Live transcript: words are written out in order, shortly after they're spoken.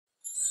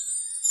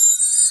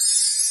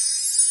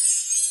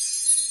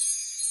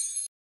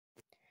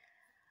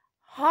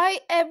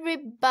Hi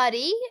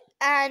everybody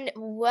and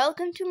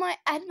welcome to my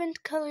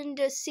advent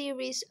calendar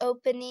series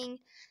opening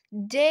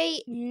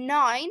day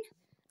 9,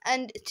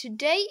 and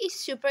today is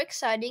super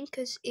exciting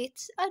because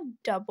it's a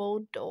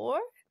double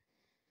door.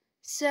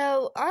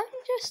 So I'm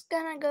just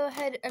gonna go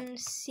ahead and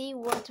see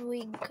what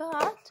we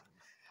got.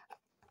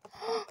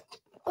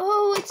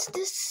 Oh, it's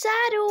the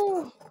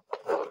saddle!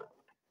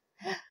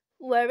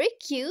 Very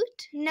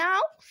cute.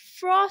 Now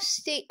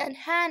Frosty and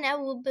Hannah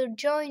will be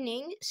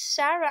joining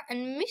Sarah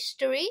and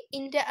Mystery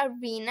in the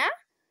arena.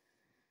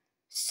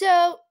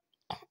 So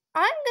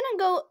I'm gonna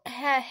go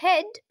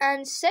ahead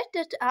and set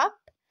it up,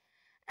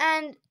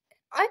 and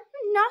I'm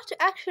not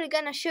actually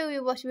gonna show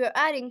you what we're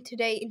adding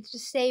today into the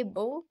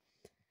stable,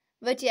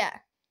 but yeah.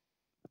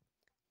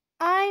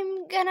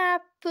 I'm gonna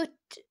put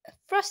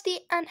Frosty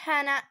and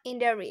Hannah in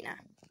the arena.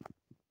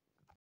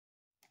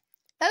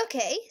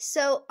 Okay,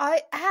 so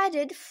I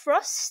added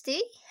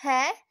Frosty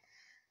here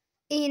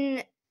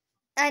in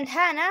and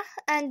Hannah,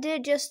 and they're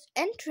just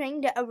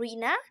entering the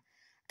arena,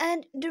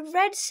 and the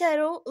red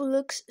saddle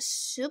looks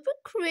super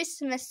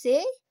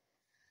Christmassy.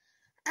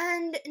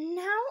 And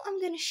now I'm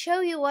gonna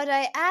show you what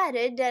I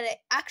added that I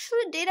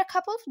actually did a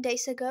couple of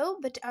days ago,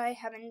 but I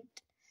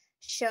haven't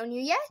shown you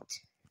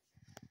yet.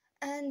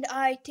 And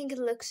I think it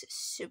looks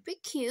super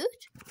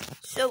cute.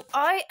 So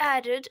I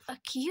added a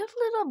cute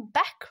little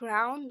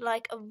background,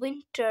 like a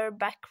winter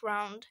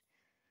background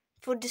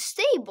for the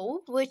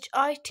stable, which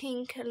I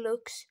think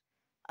looks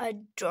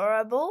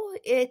adorable.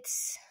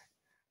 It's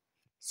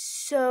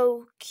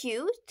so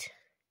cute.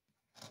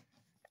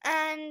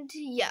 And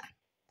yeah.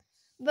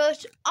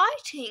 But I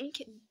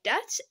think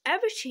that's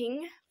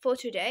everything for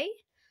today.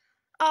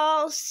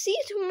 I'll see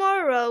you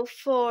tomorrow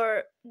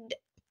for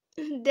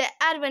the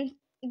Advent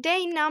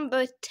day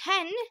number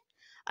 10.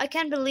 I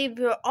can't believe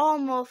we're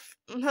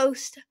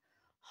almost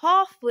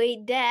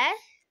halfway there.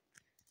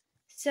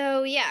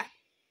 So yeah.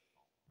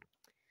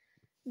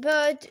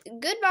 But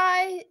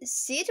goodbye.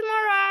 See you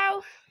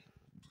tomorrow.